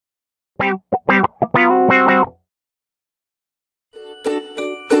Hello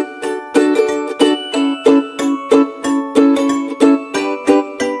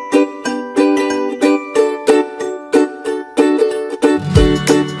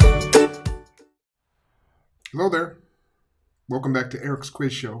there. Welcome back to Eric's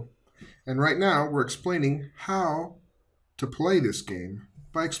Quiz Show. And right now we're explaining how to play this game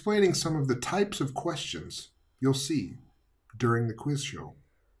by explaining some of the types of questions you'll see during the quiz show.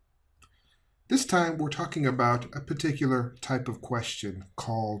 This time we're talking about a particular type of question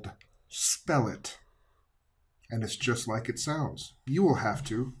called Spell It. And it's just like it sounds. You will have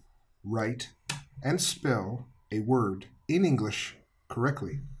to write and spell a word in English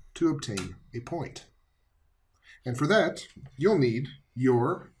correctly to obtain a point. And for that, you'll need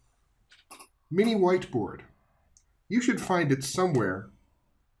your mini whiteboard. You should find it somewhere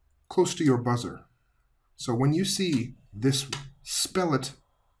close to your buzzer. So when you see this Spell It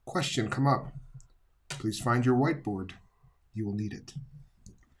question come up, please find your whiteboard. You will need it.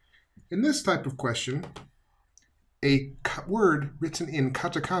 In this type of question, a word written in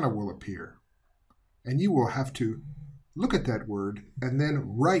katakana will appear. And you will have to look at that word and then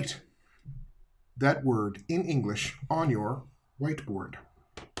write that word in English on your whiteboard.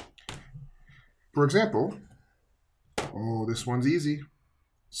 For example, this one's easy.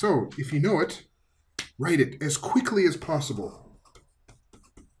 So if you know it, write it as quickly as possible.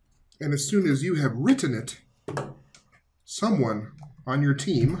 And as soon as you have written it, someone on your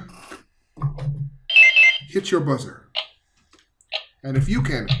team hit your buzzer. And if you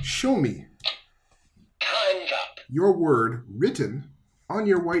can show me your word written on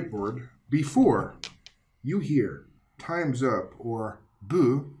your whiteboard before you hear time's up or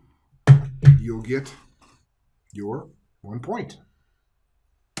boo, you'll get your 1 point.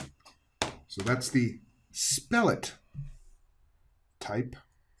 So that's the Spell It type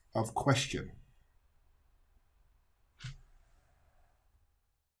of question.